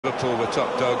Liverpool were top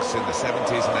dogs in the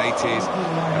 70s and 80s,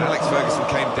 and Alex Ferguson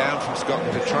came down from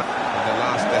Scotland to try in the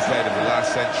last decade of the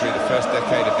last century, the first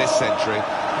decade of this century.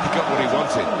 He got what he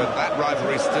wanted, but that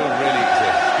rivalry still really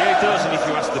exists. Yeah, it does, and if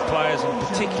you ask the players, and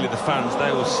particularly the fans,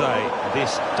 they will say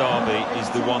this derby is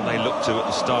the one they look to at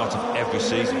the start of every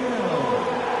season.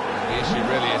 And the issue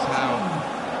really is how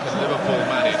can Liverpool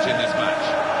manage in this match?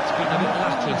 It's been a bit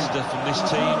lacklustre from this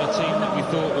team, a team that we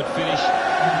thought would finish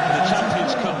in the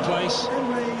Champions Cup place.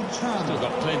 Still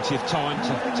got plenty of time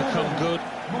to come good,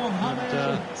 and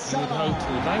you would hope,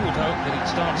 or they would hope, that it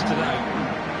starts today.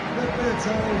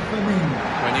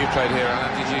 When you played here,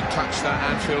 Alan, did you touch that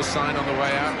Anfield sign on the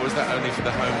way out, or was that only for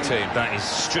the home team? That is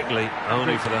strictly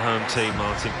only for the home team,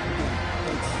 Martin.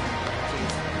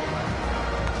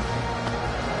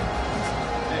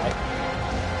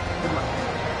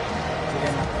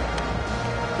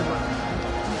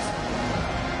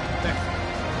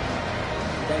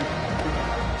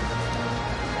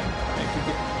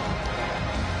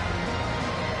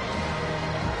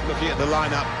 Looking at the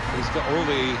lineup, he's got all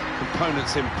the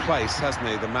components in place, hasn't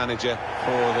he, the manager,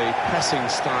 for the pressing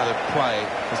style of play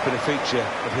has been a feature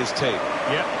of his team.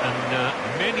 Yeah, and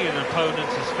many an opponent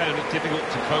has found it difficult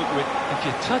to cope with. If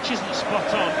your touch isn't spot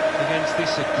on against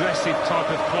this aggressive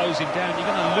type of closing down, you're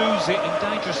going to lose it in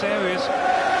dangerous areas.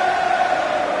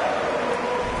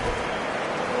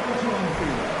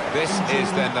 This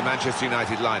is then the Manchester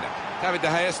United lineup. David De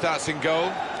Gea starts in goal.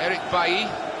 Eric Bailly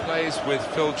plays with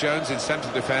Phil Jones in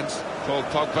central defence. Paul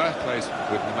Pogba plays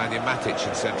with Nemanja Matic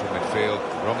in central midfield.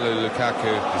 Romelu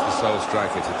Lukaku is the sole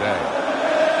striker today.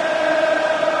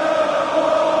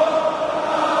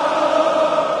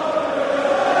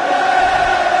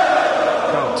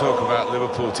 Can't talk about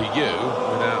Liverpool to you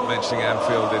without mentioning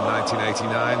Anfield in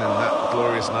 1989 and that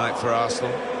glorious night for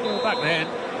Arsenal. Well, back then,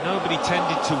 nobody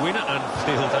tended to win at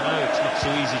Anfield. I know it's not so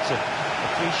easy to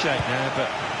appreciate now, but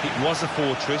it was a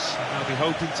fortress, and I'll be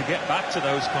hoping to get back to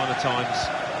those kind of times.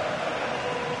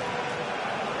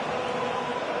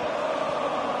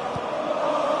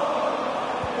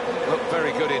 Looked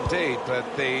very good indeed, but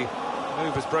the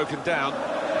move has broken down.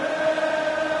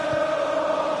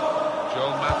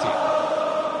 Joel Matip.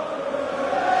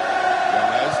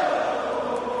 Gomez.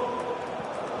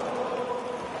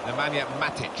 Nemanja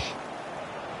Matic.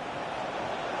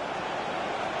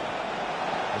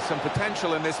 There's some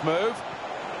potential in this move.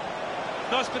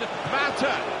 Nice bit of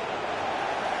Mata!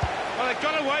 Well, they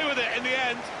got away with it in the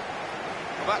end.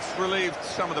 Well, that's relieved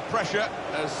some of the pressure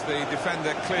as the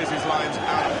defender clears his lines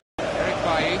out. Eric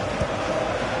Bailly.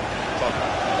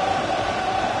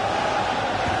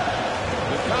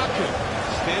 Lukaku.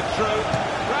 Steered through.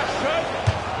 Rashford.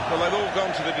 Well, they've all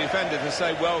gone to the defender to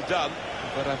say well done,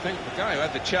 but I think the guy who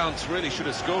had the chance really should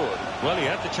have scored. Well, he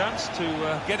had the chance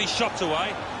to get his shot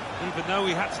away, even though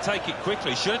he had to take it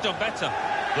quickly. Should have done better.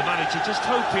 The manager just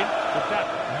hoping that that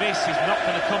miss is not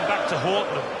going to come back to haunt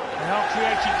them. They are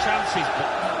creating chances, but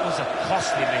that was a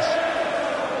costly miss.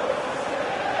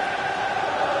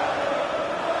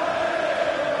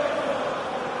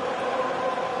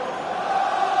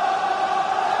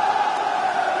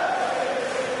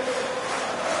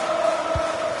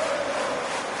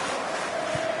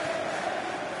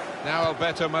 Now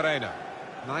Alberto Moreno.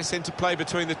 Nice interplay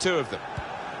between the two of them.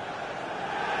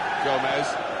 Gomez.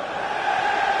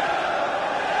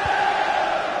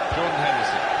 Jordan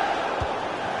Henderson.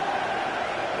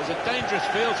 There's a dangerous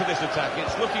feel to this attack.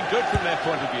 It's looking good from their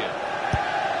point of view.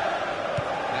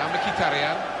 Now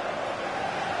Mkhitaryan.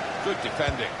 Good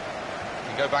defending.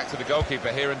 Can go back to the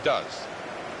goalkeeper here and does.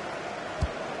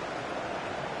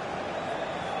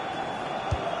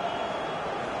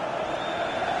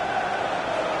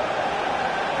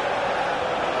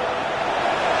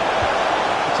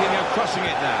 Crossing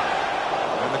it now.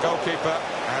 And the goalkeeper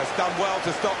has done well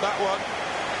to stop that one.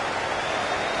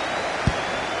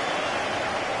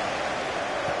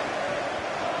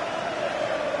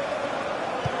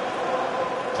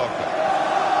 Pogba.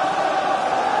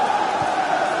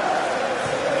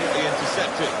 Neatly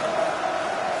intercepted.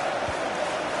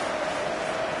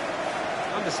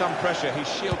 Under some pressure, he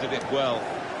shielded it well.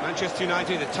 Manchester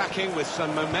United attacking with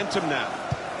some momentum now.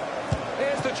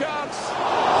 Here's the chance.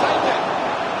 Saved it.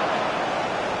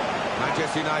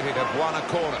 Manchester United have won a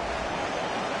corner.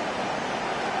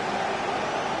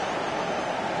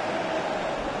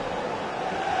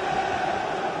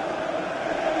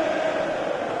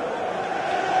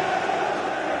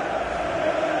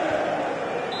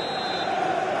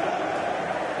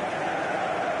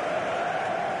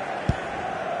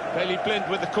 Bailey Blind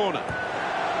with the corner.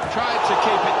 Tried to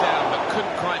keep it down, but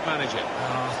couldn't quite manage it.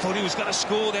 Oh, I thought he was going to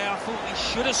score there. I thought he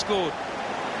should have scored.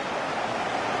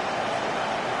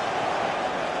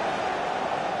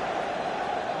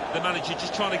 the manager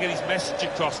just trying to get his message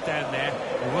across down there.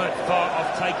 They weren't far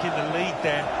off taking the lead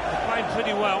there. They're playing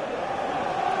pretty well.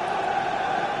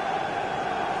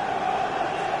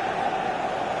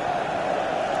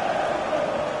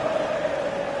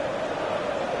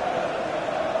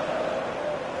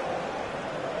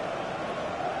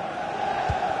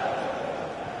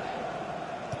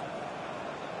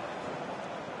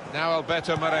 Now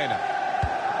Alberto Moreno.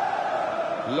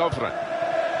 Lovren.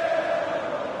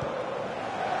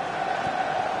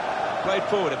 Played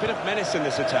forward, a bit of menace in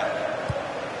this attack.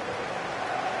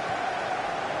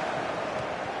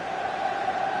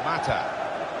 Mata.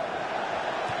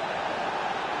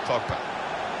 Pogba.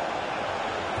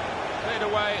 Played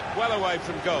away, well away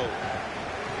from goal.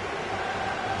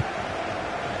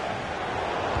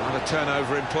 Not a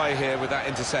turnover in play here with that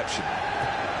interception.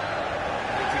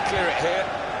 He can clear it here.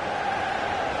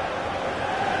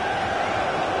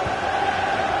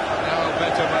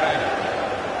 Alberto Moreno.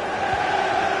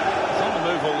 He's on the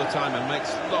move all the time and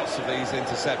makes lots of these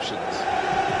interceptions.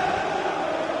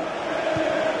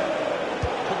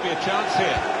 Could be a chance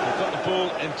here. They've got the ball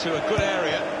into a good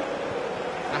area.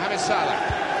 Mohamed Salah.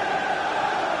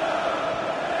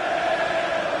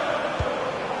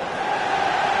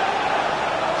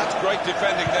 That's great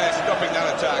defending there, stopping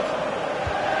that attack.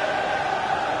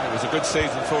 It was a good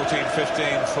season,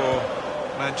 14-15 for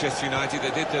Manchester United.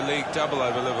 They did the league double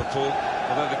over Liverpool.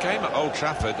 Although the game at Old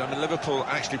Trafford, I mean, Liverpool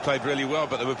actually played really well,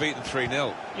 but they were beaten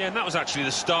 3-0. Yeah, and that was actually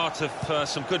the start of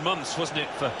some good months, wasn't it,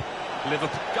 for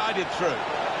Liverpool? Guided through.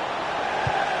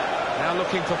 Now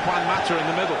looking for Juan Mata in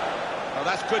the middle. Oh,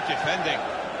 that's good defending.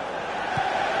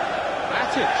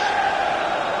 Matic.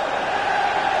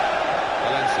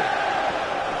 Valencia.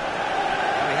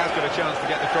 And he has got a chance to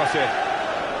get the cross in.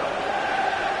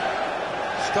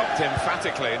 Stopped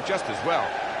emphatically and just as well.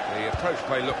 The approach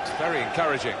play looked very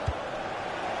encouraging.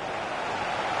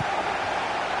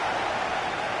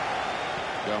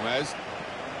 Gomez.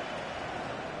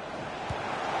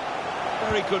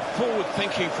 Very good forward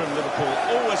thinking from Liverpool,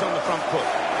 always on the front foot.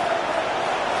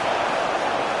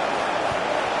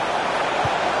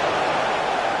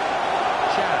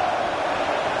 Chan.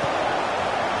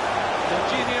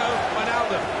 Jorginho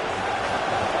Wijnaldum.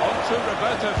 On to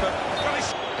Roberto for...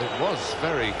 It was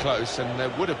very close, and there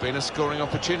would have been a scoring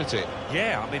opportunity.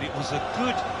 Yeah, I mean, it was a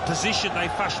good position they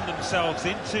fashioned themselves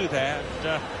into there.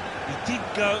 And he did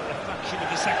go a fraction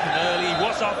of a second early. He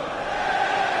was off.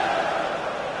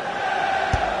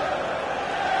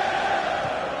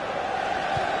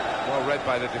 Well read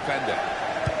by the defender.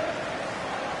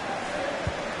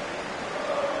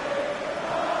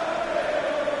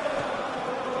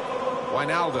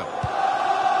 Wijnaldum.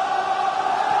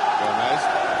 Gomez.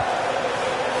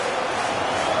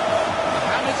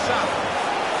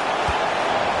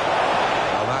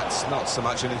 Well, that's not so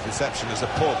much an interception as a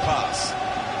poor pass.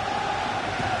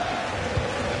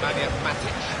 Nemanja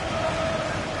Matic.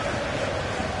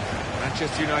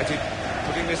 Manchester United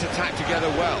putting this attack together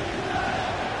well.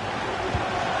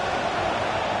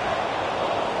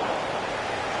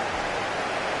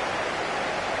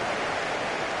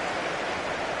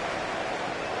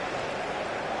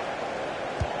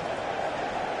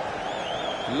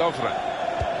 Lovren.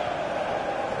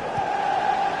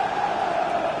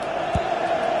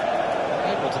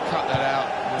 Able to cut that out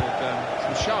with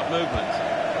some sharp movement.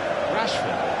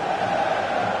 Rashford.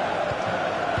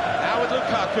 Now with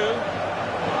Lukaku.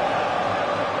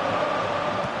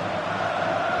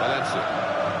 Valencia.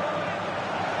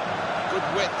 Good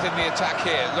width in the attack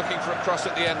here, looking for a cross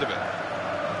at the end of it.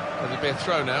 There'll be a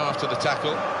throw now after the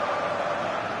tackle.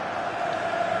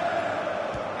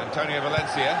 Antonio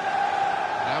Valencia.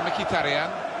 Now Mkhitaryan.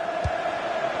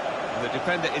 And the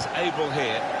defender is able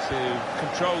here to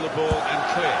control the ball and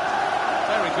clear.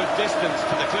 Very good distance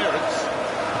to the clearance.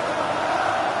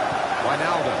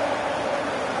 Wijnaldum.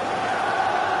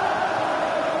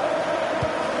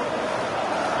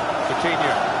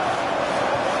 Coutinho.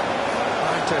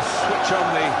 Trying to switch on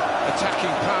the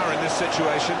attacking power in this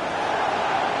situation.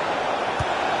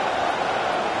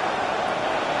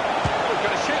 We're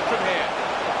going to shoot from here.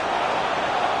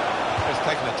 Just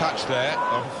taken a touch there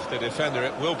of the defender.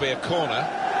 It will be a corner.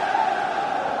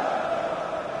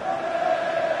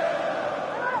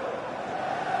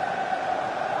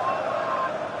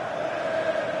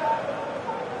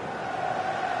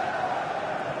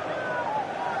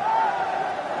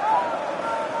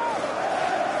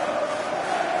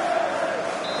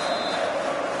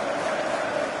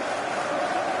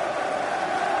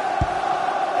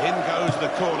 In goes the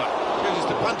corner. Chooses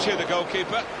to punch here, the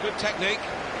goalkeeper. Good technique.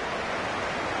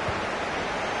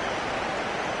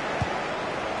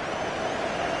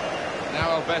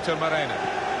 Now Alberto Moreno.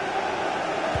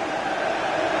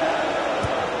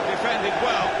 defended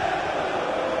well.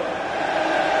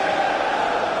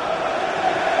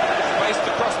 Spaced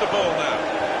across the ball now.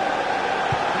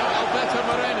 Now Alberto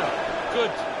Moreno.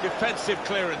 Good defensive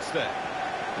clearance there.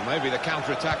 Well, maybe the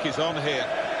counter-attack is on here.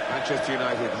 Manchester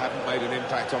United haven't made an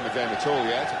impact on the game at all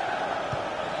yet.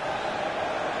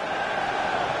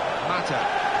 Mata.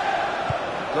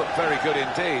 Looked very good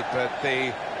indeed, but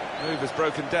the move has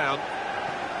broken down.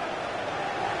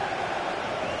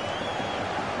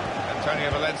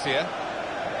 Antonio Valencia.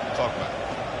 Pogba.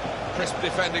 Crisp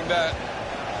defending there.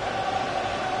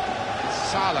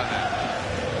 Salah now.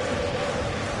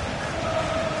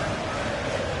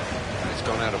 And it's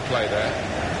gone out of play there.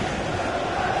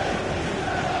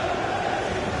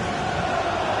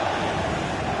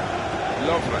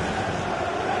 Lovren.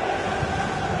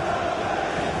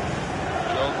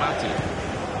 Joel Matip.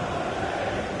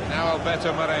 Now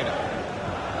Alberto Moreno.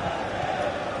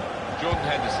 Jordan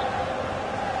Henderson.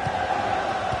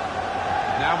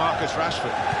 Now Marcus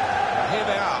Rashford. Here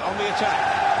they are on the attack.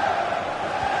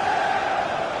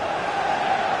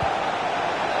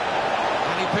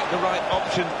 And he picked the right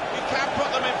option. He can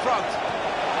put them in front.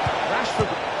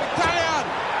 Rashford. Italian!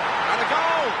 And a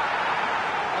goal!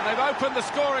 And they've opened the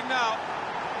scoring now.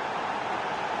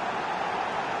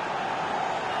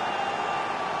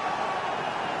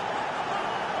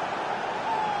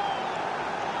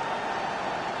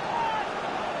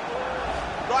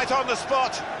 Right on the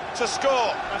spot to score.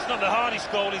 That's not the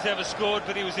hardest goal he's ever scored,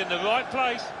 but he was in the right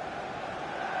place.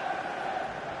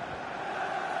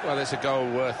 Well, it's a goal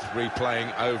worth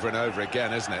replaying over and over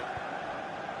again, isn't it?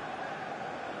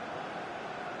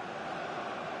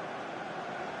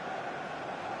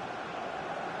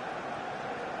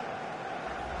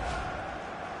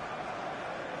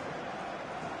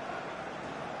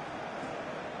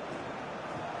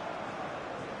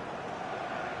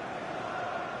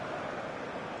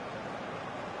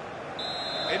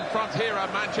 In front here are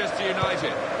Manchester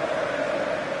United.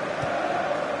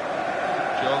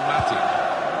 Joel Matip.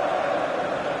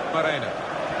 Moreno.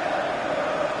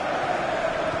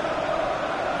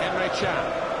 Emre Can.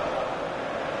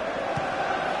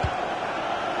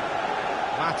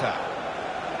 Mata.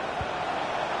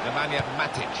 Nemanja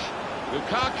Matic.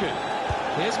 Lukaku.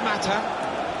 Here's Mata.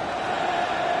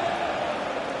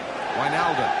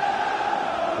 Wijnaldum.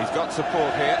 He's got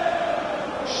support here.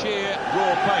 Sheer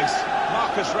raw pace.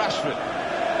 Marcus Rashford.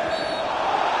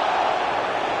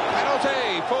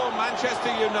 Penalty for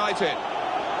Manchester United.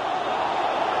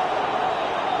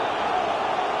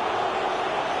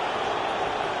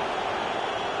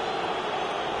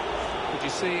 Did you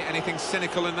see anything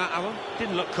cynical in that, Alan?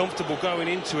 Didn't look comfortable going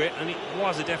into it, and it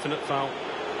was a definite foul.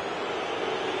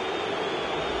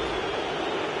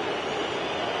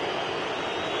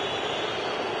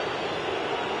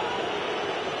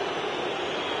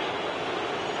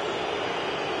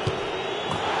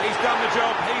 Done the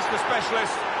job, he's the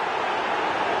specialist.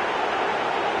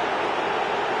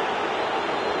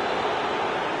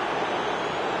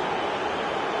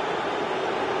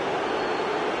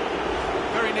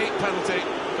 Very neat penalty,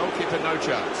 goalkeeper no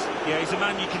chance. Yeah, he's a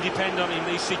man you can depend on in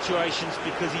these situations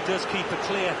because he does keep a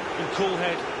clear and cool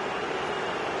head.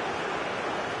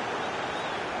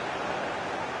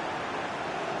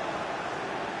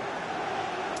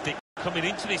 Coming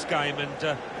into this game,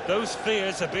 and those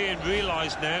fears are being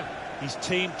realised now. His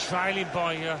team trailing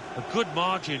by a good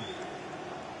margin.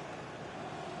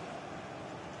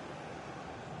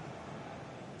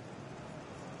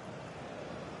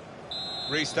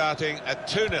 Restarting at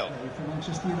 2-0. For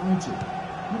Manchester United,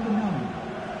 number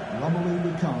 9, Romelu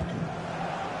Lukaku.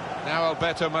 Now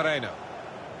Alberto Moreno.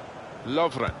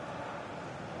 Lovren.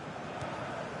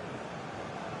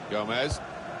 Gomez.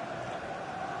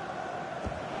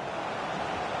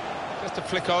 Just a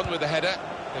flick on with the header.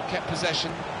 They've kept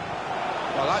possession.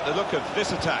 I like the look of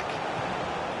this attack.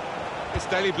 It's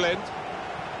Daley Blind.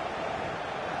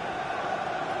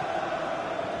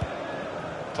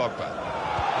 Pogba.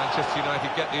 Manchester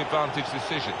United get the advantage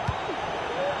decision.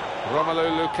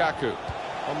 Romelu Lukaku.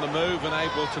 On the move and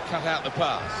able to cut out the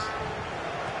pass.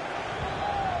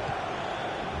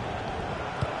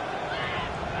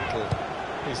 Little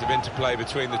piece of interplay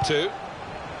between the two.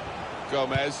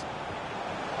 Gomez.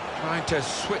 Trying to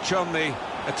switch on the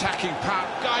attacking power,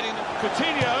 guiding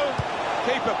Coutinho.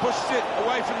 Keeper pushes it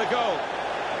away from the goal.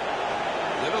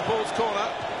 Liverpool's corner.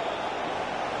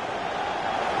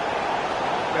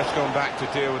 Ref's gone back to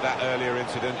deal with that earlier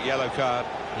incident, yellow card.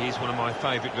 He's one of my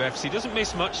favourite refs. He doesn't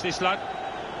miss much, this lad.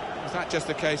 Was that just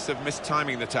a case of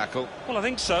mistiming the tackle? Well, I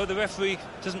think so. The referee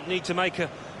doesn't need to make a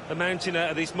mountain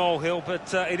out of this molehill,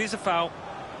 but it is a foul.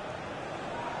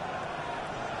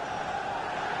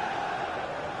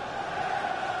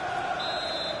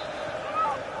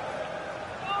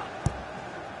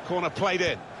 Corner played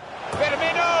in.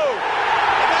 Firmino!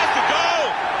 That's the goal!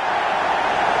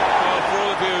 Well, for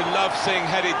all of you who love seeing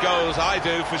headed goals, I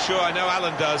do, for sure. I know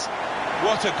Alan does.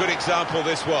 What a good example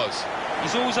this was.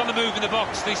 He's always on the move in the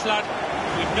box, this lad.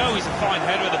 We know he's a fine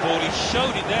header of the ball. He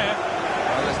showed it there.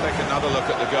 Well, let's take another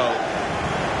look at the goal.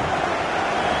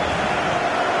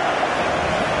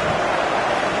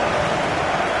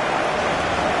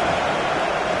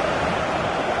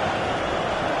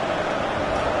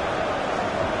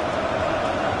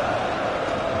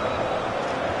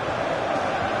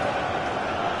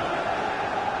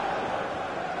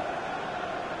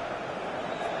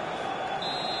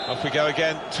 Off we go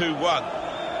again, 2-1. Goal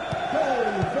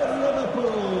for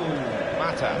Liverpool.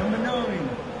 Mata. Number 9,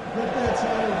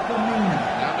 Roberto Firmino.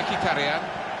 Now Mkhitaryan.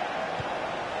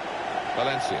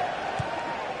 Valencia.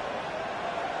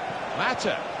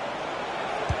 Mata.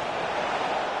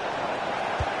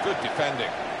 Good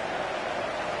defending.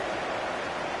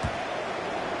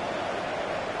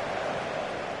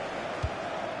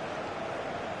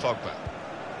 Pogba.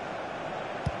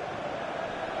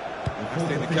 That's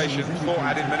the indication, 4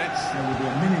 added minutes. There will be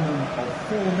a minimum of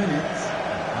 4 minutes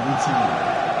added time.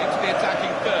 Into the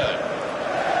attacking third.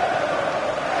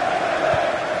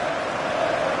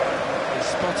 He's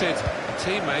spotted a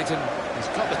teammate and he's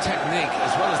got the technique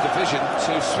as well as the vision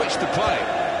to switch the play.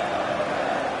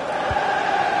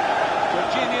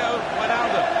 Jorginho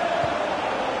Wijnaldum.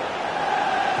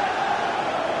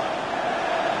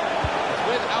 It's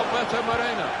with Alberto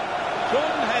Moreno.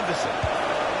 Jordan Henderson.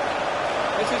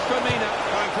 This is Firmino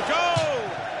going for goal!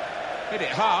 Hit it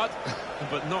hard,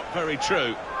 but not very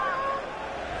true.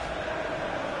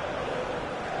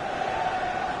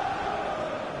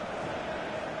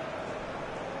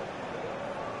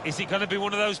 Is it going to be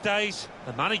one of those days?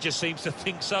 The manager seems to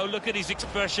think so. Look at his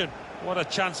expression. What a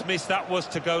chance missed that was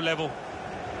to go level.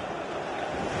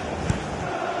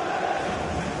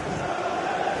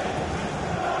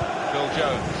 Phil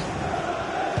Jones.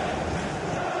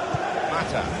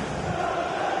 Mata.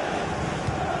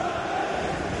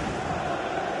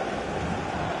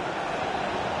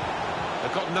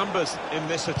 They've got numbers in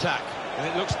this attack, and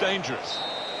it looks dangerous.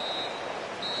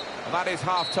 And that is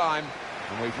half-time,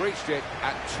 and we've reached it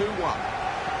at 2-1.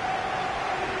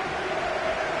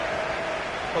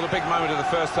 Well, the big moment of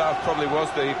the first half probably was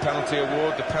the penalty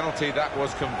award, the penalty that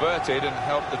was converted and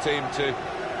helped the team to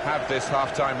have this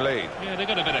half-time lead. Yeah, they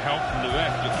got a bit of help from the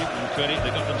ref, but give them credit,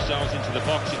 they got themselves into the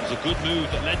box. It was a good move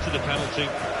that led to the penalty.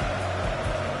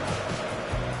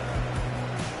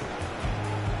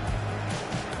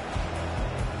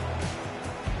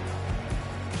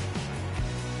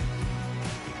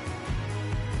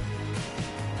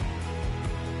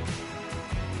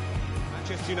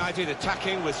 Manchester United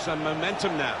attacking with some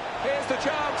momentum now. Here's the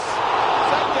chance.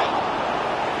 Saved it.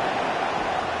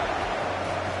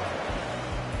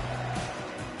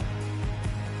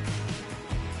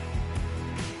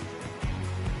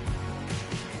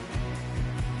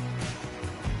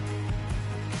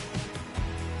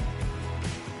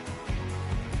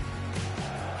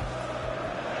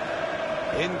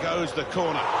 In goes the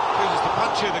corner. Uses the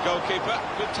punch here, the goalkeeper.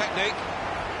 Good technique.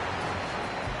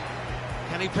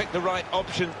 Can he pick the right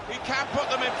option? He can put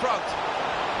them in front.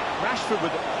 Rashford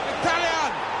with it.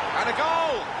 Italian! And a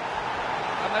goal!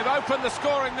 And they've opened the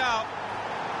scoring now.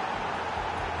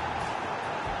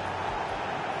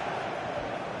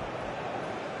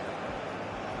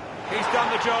 He's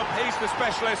done the job, he's the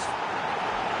specialist.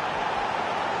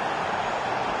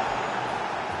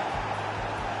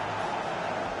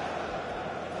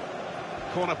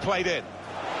 Corner played in.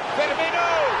 Firmino!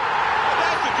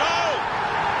 There's the goal!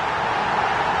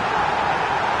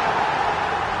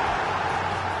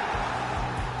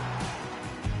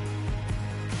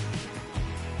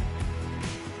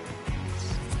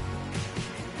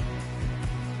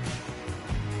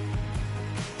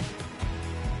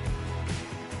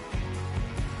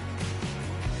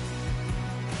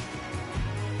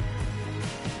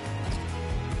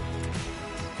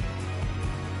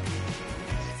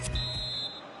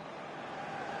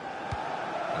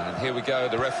 And here we go,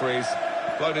 the referee's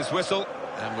blown his whistle,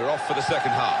 and we're off for the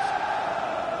second half.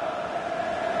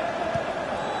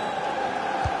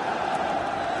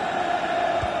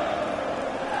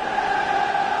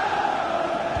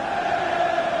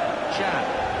 Chan.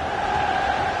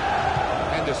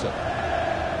 Henderson.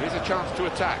 Here's a chance to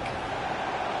attack.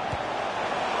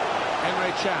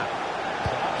 Emre Can.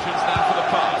 Options now for the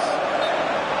pass.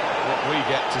 What we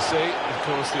get to see, of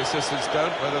course the assistants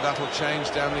don't. Whether that'll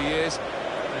change down the years,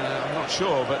 I'm not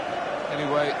sure, but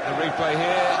anyway, the replay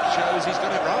here shows he's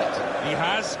got it right. He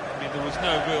has. I mean, there was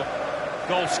no real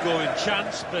goal-scoring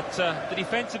chance, but the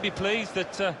defence would be pleased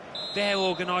that Their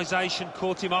organisation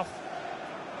caught him off.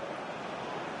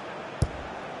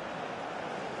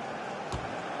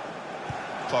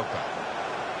 Pogba.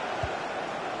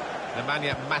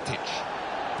 Nemanja Matic.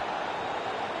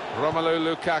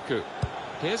 Romelu Lukaku.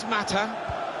 Here's Mata.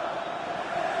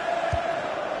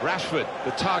 Rashford,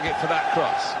 the target for that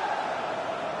cross.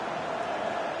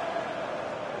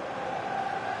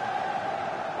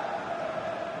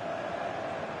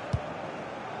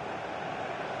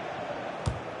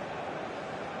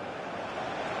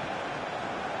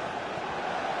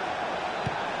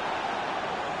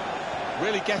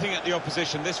 Really getting at the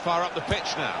opposition this far up the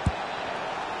pitch now.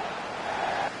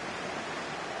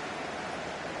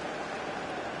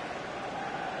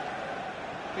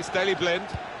 It's Daley Blind.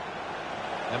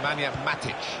 Nemanja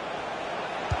Matic.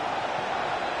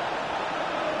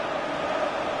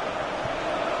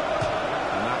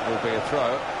 And that will be a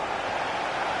throw.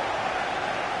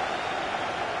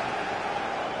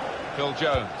 Phil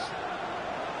Jones.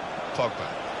 Pogba.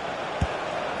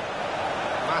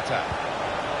 Mata.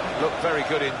 Looked very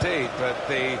good indeed, but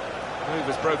the move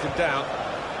was broken down.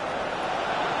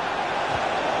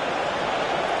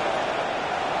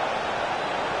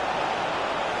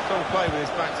 Strong play with his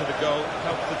back to the goal,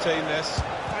 helps the team this.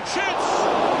 And shoots!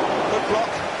 Good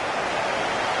block.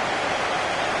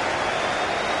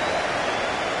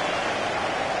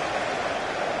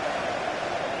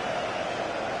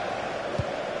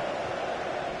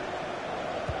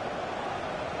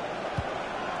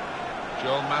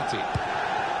 Joel Matip.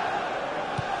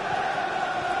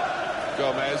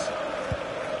 Gomez.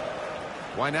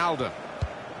 Wijnaldum.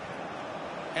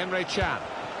 Emre Can.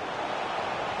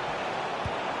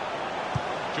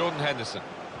 Jordan Henderson.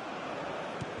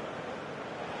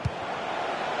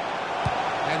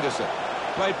 Henderson.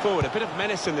 Played forward, a bit of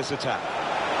menace in this attack.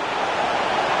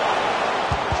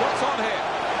 Shots on here.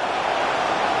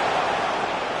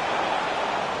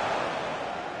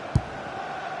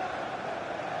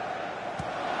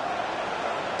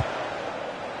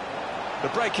 The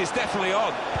break is definitely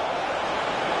on.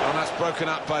 And that's broken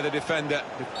up by the defender.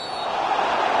 Free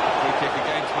kick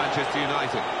against Manchester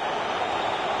United.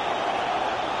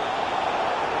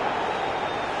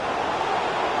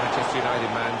 Manchester United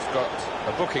man's got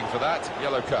a booking for that,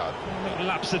 yellow card. A little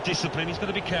lapse of discipline, he's got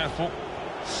to be careful.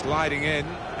 Sliding in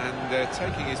and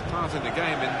taking his part in the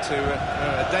game into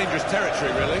a dangerous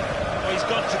territory, really. Well, he's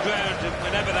gone to ground, and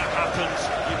whenever that happens,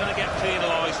 you're going to get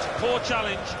penalised. Poor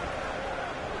challenge.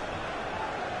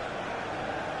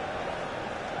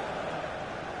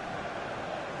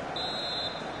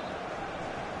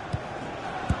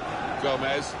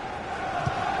 Gomez.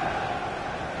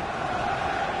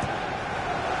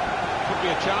 Could be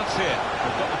a chance here.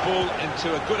 They've got the ball into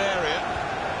a good area.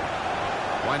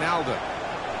 Wijnaldum.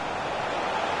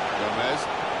 Gomez.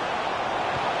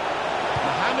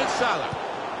 Mohamed Salah.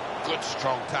 Good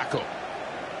strong tackle.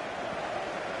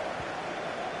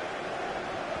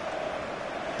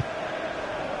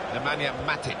 Nemanja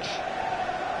Matic.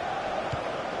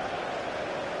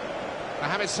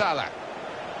 Mohamed Salah.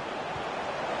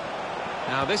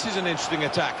 Now this is an interesting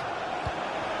attack.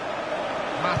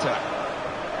 Mata.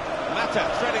 Mata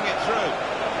threading it through.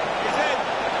 He's in.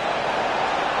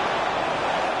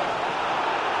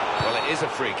 Well, it is a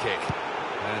free kick,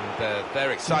 and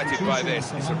they're excited by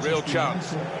this. It's a real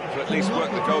chance to at least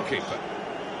work the goalkeeper.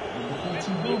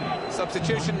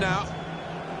 Substitution now.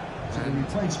 And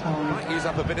might use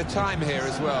up a bit of time here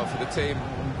as well for the team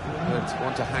that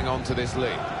want to hang on to this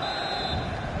lead.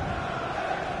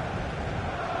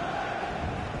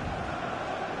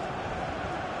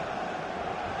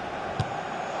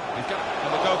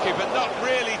 And the goalkeeper not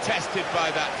really tested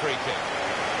by that free kick.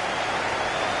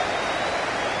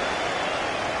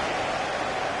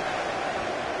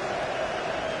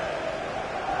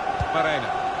 Moreno.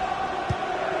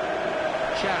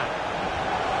 Chan.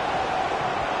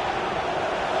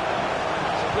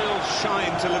 It's a real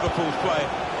shine to Liverpool's play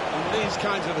in these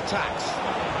kinds of attacks.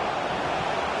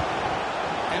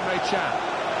 Emre Can.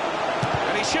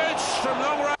 And he shoots from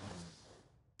long range.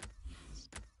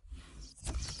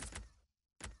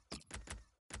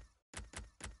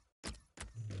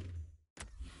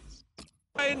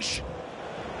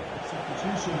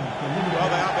 Well,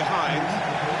 they are behind,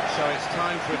 so it's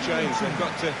time for a change. They've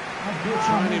got to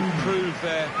try and improve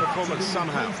their performance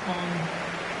somehow.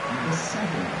 Number 7,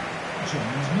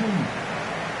 James Milner.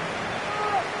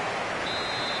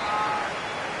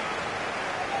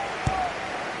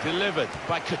 Delivered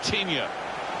by Coutinho.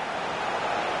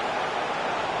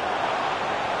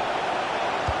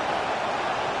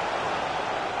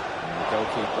 The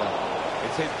goalkeeper,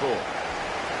 it's his ball.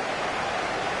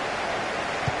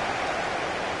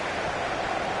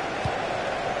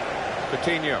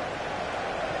 Coutinho.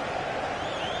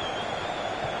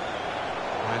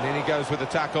 And in he goes with the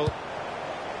tackle.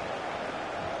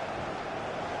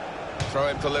 Throw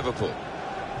in for Liverpool.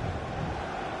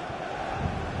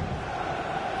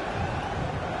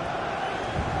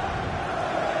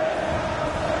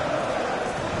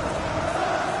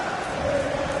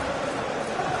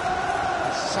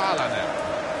 Salah now.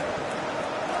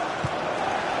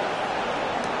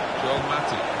 Joel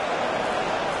Matip.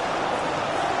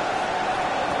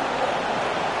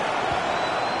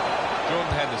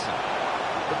 Jordan Henderson.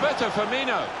 Roberto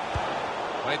Firmino.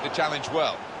 Made the challenge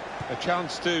well. A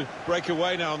chance to break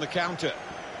away now on the counter.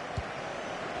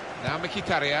 Now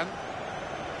Mkhitaryan.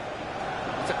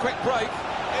 It's a quick break.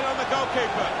 In on the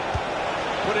goalkeeper.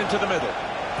 Put into the middle.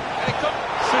 And it comes.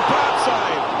 Superb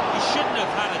save. He shouldn't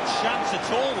have had a chance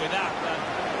at all with that.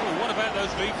 Oh, what about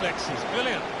those reflexes?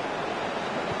 Brilliant.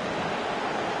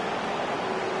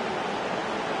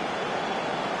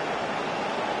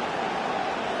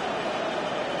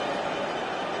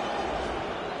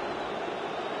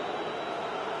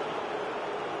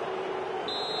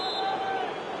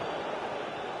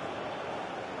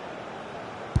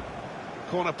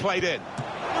 Corner played in.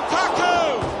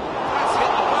 Lukaku! That's hit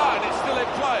the bar and it's still in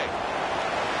play.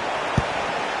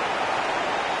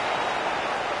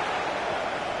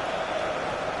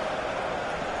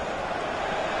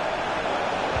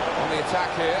 On the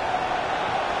attack here.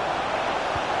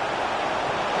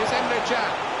 Here's Emre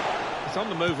Can. He's on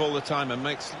the move all the time and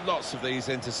makes lots of these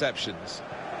interceptions.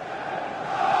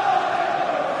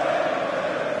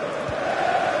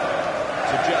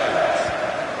 To Jones.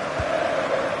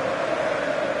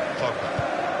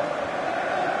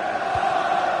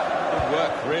 Good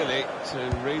work, really, to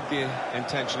read the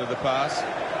intention of the pass.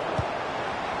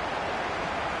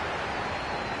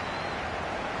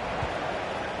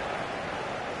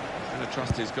 He's going to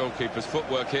trust his goalkeeper's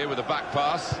footwork here with a back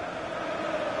pass.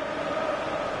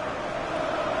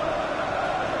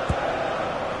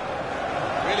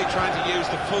 Really trying to use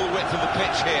the full width of the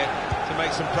pitch here to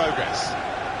make some progress.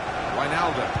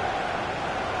 Wijnaldum.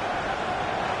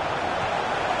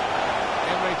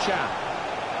 Emre Can.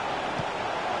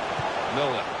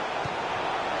 Milner.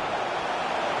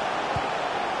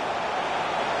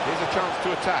 Here's a chance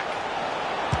to attack.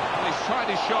 And he's tried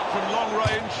his shot from long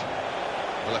range.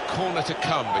 Well, a corner to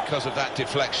come because of that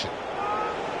deflection.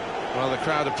 Well, the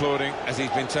crowd applauding as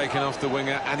he's been taken off the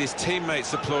winger, and his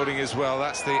teammates applauding as well.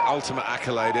 That's the ultimate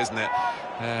accolade, isn't it?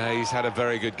 He's had a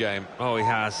very good game. Oh, he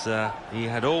has. He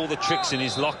had all the tricks in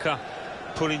his locker,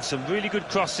 pulling some really good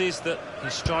crosses that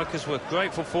his strikers were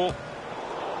grateful for.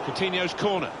 Coutinho's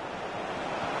corner.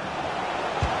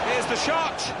 Here's the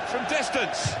shot from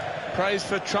distance. Praise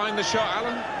for trying the shot,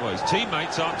 Alan. Well, his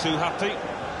teammates aren't too happy.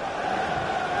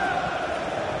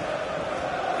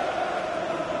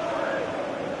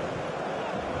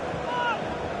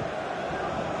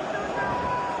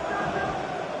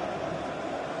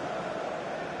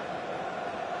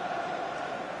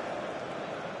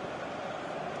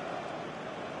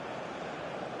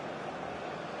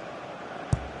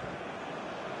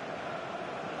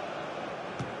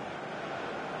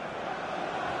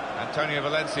 Antonio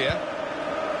Valencia.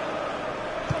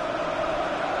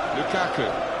 Lukaku.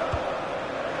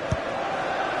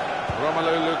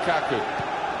 Romelu Lukaku.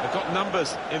 They've got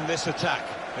numbers in this attack,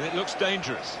 and it looks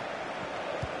dangerous.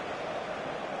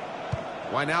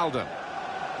 Wijnaldum.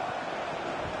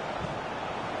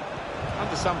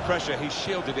 Under some pressure, he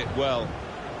shielded it well.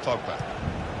 Pogba.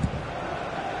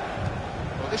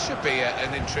 Well, this should be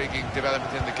an intriguing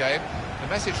development in the game. The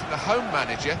message from the home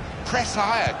manager: press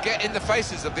higher, get in the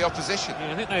faces of the opposition.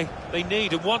 Yeah, I think they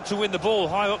need and want to win the ball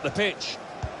high up the pitch.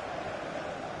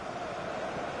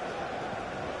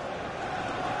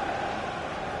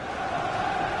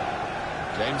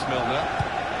 James Milner.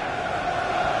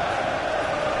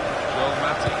 Joel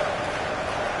Matip.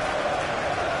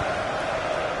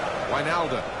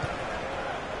 Wijnaldum.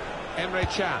 Emre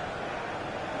Can.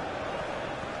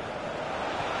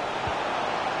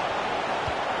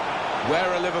 Where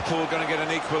are Liverpool going to get an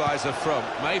equaliser from?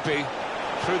 Maybe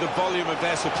through the volume of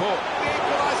their support. The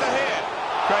equaliser here.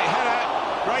 Great header,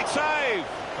 great save.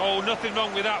 Oh, nothing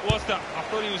wrong with that, was there? I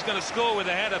thought he was going to score with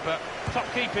a header, but top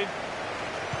keeping.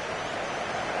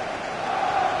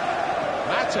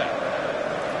 Mata.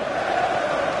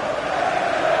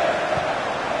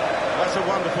 That's a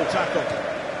wonderful tackle.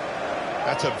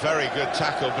 That's a very good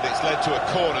tackle, but it's led to a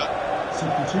corner.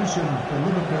 Substitution for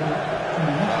Liverpool.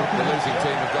 The losing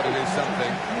team have got to do something,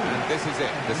 and this is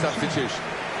it, the substitution.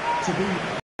 To be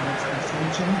next to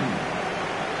champion.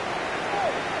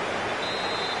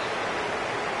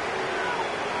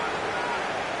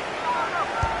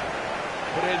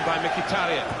 Put in by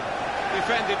Mkhitaryan.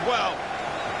 Defended well.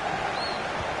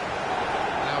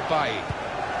 Now Bailly.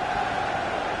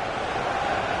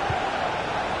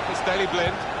 It's Daley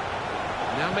Blind.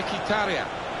 Now Mkhitaryan.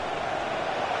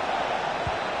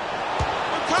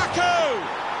 Lukaku!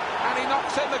 And he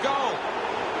knocks in the goal.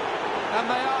 And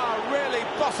they are really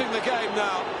bossing the game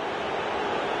now.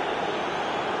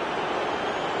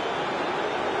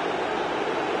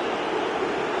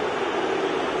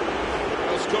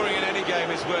 Well, scoring in any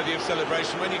game is worthy of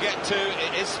celebration. When you get two,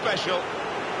 it is special.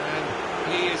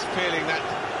 And he is feeling that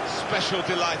special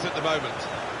delight at the moment.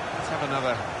 Let's have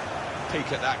another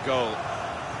peek at that goal.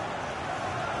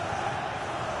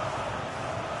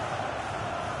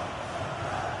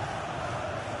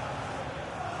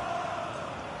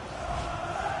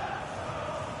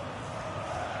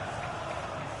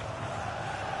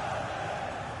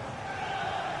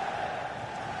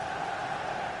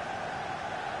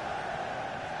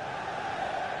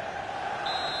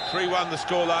 The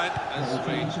scoreline as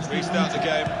we restart the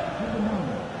game.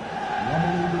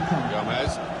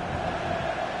 Gomez.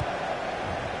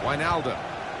 Wijnaldum.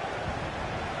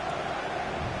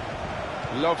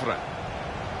 Lovren.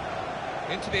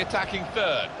 Into the attacking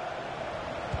third.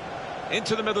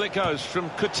 Into the middle it goes from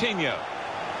Coutinho.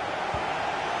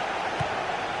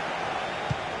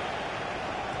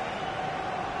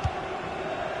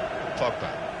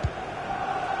 Pogba.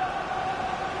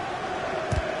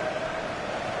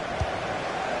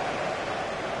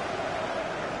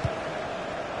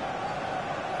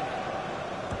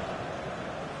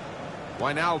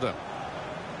 Wijnaldum.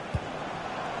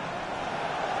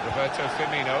 Roberto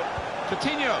Firmino.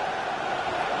 Coutinho.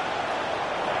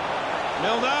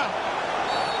 Milner.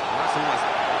 That's almost...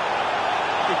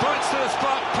 He points to the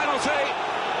spot. Penalty.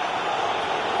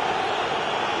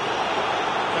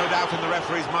 No doubt in the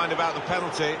referee's mind about the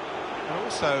penalty. And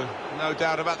also, no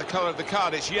doubt about the colour of the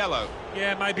card. It's yellow.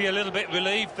 Yeah, maybe a little bit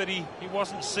relieved that he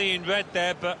wasn't seeing red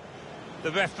there, but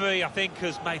the referee, I think,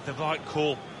 has made the right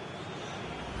call.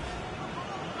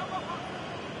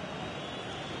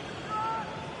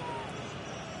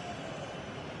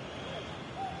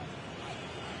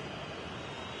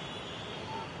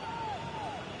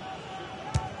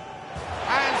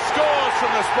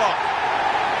 From the spot.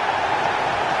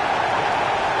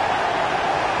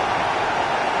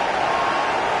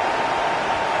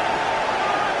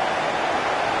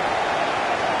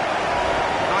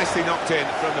 Nicely knocked in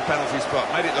from the penalty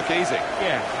spot, made it look easy.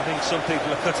 Yeah, I think some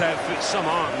people are cut out for it, some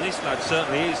aren't, and this lad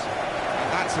certainly is.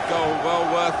 And that's a goal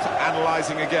well worth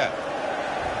analysing again.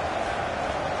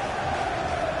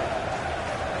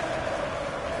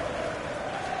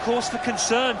 Cause for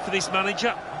concern for this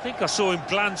manager. I think I saw him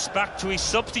glance back to his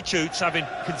substitutes having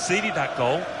conceded that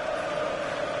goal.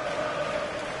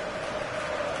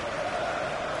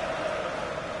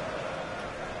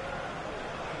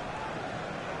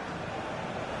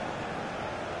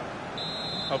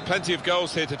 Oh, plenty of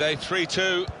goals here today,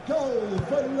 3-2. Goal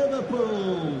for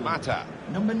Liverpool. Mata.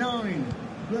 Number 9,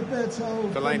 Roberto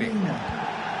Fellaini.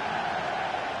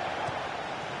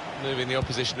 Moving the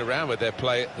opposition around with their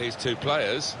play, these two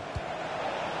players.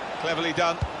 Cleverly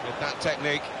done with that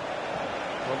technique.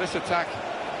 Well, this attack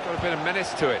got a bit of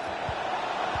menace to it.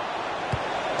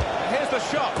 Here's the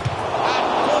shot. At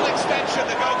full extension,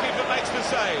 the goalkeeper makes the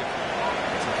save.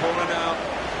 It's a corner now,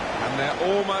 and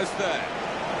they're almost there.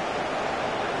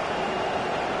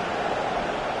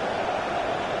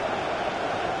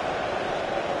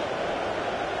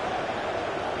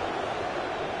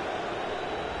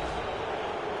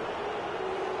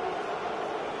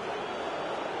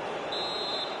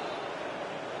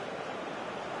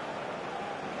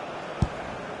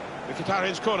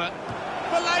 Mkhitaryan's corner.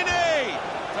 Fellaini!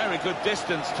 Very good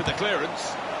distance to the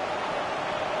clearance.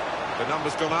 The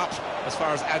number's gone up. As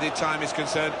far as added time is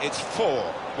concerned, it's 4.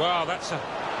 Wow, that's a...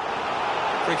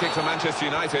 Free kick for Manchester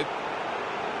United.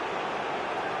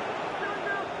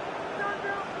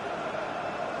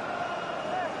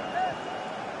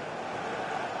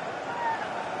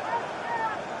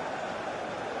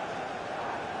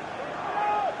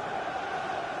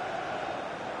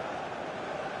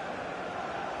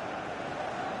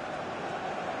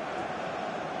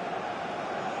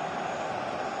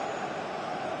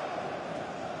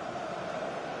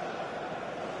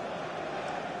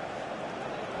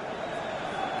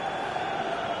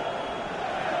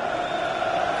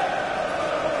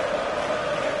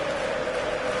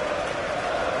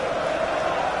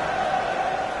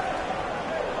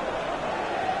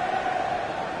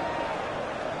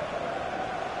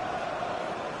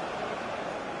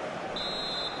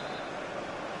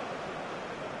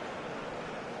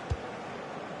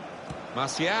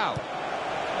 Martial.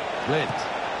 Blind.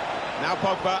 Now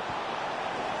Pogba.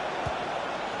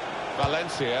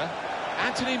 Valencia.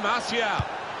 Anthony Martial.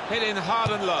 Hit in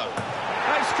hard and low.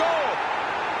 They scored!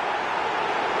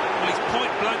 Well, it's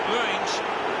point-blank range.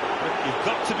 But you've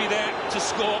got to be there to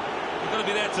score. You've got to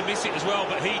be there to miss it as well,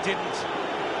 but he didn't.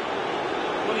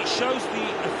 Well, it shows the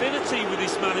affinity with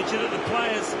this manager that the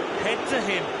players head to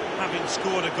him having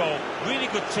scored a goal. Really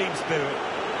good team spirit.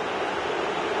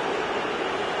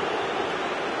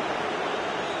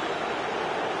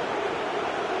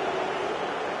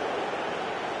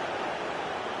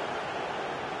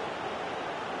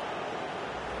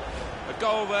 A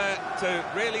goal there to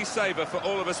really savour for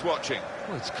all of us watching.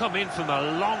 Well, it's come in from a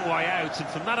long way out, and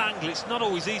from that angle, it's not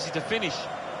always easy to finish.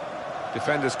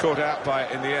 Defenders caught out by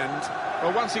it in the end.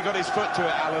 Well, once he got his foot to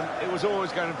it, Alan, it was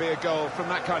always going to be a goal from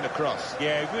that kind of cross.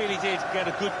 Yeah, he really did get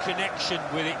a good connection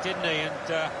with it, didn't he?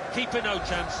 And keeper no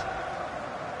chance.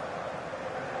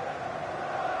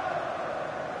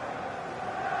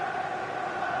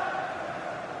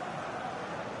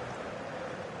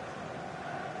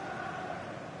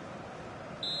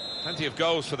 Plenty of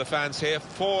goals for the fans here.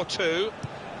 4-2.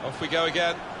 Off we go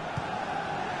again.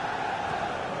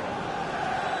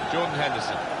 Jordan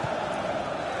Henderson.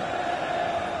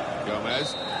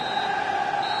 Gomez.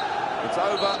 It's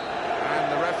over,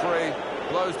 and the referee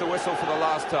blows the whistle for the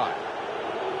last time.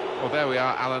 Well, there we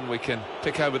are, Alan. We can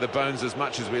pick over the bones as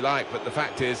much as we like, but the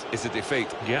fact is, it's a defeat.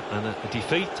 Yeah, and a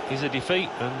defeat is a defeat,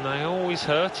 and they always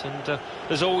hurt, and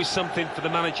there's always something for the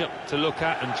manager to look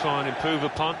at and try and improve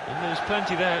upon, and there's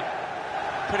plenty there.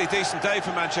 Pretty decent day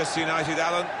for Manchester United,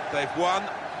 Alan. They've won,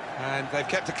 and they've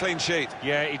kept a clean sheet.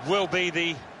 Yeah, it will be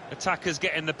the attackers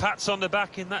getting the pats on the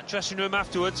back in that dressing room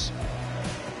afterwards.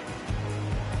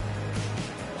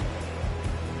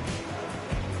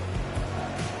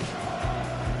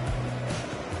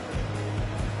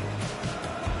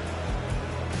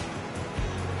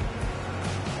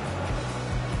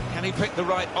 Can he pick the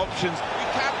right options? He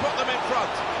can put them in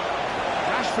front.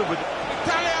 Rashford with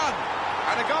Italian!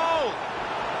 And a goal!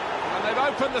 And they've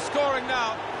opened the scoring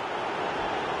now.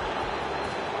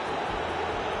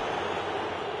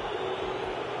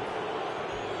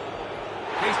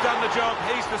 He's done the job,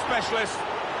 he's the specialist.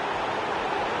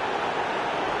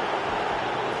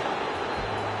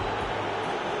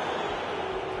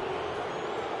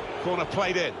 Corner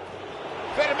played in.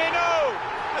 Firmino!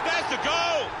 And there's the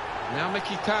goal! Now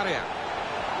Mkhitaryan.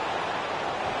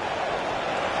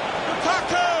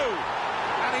 Lukaku!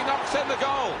 And he knocks in the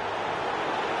goal.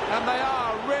 And they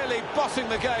are really bossing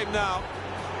the game now.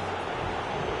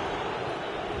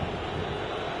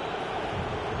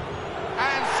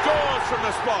 And scores from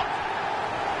the spot.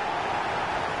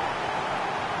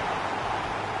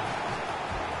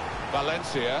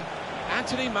 Valencia.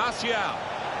 Anthony Martial.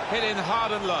 Hit in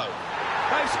hard and low.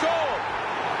 They've scored!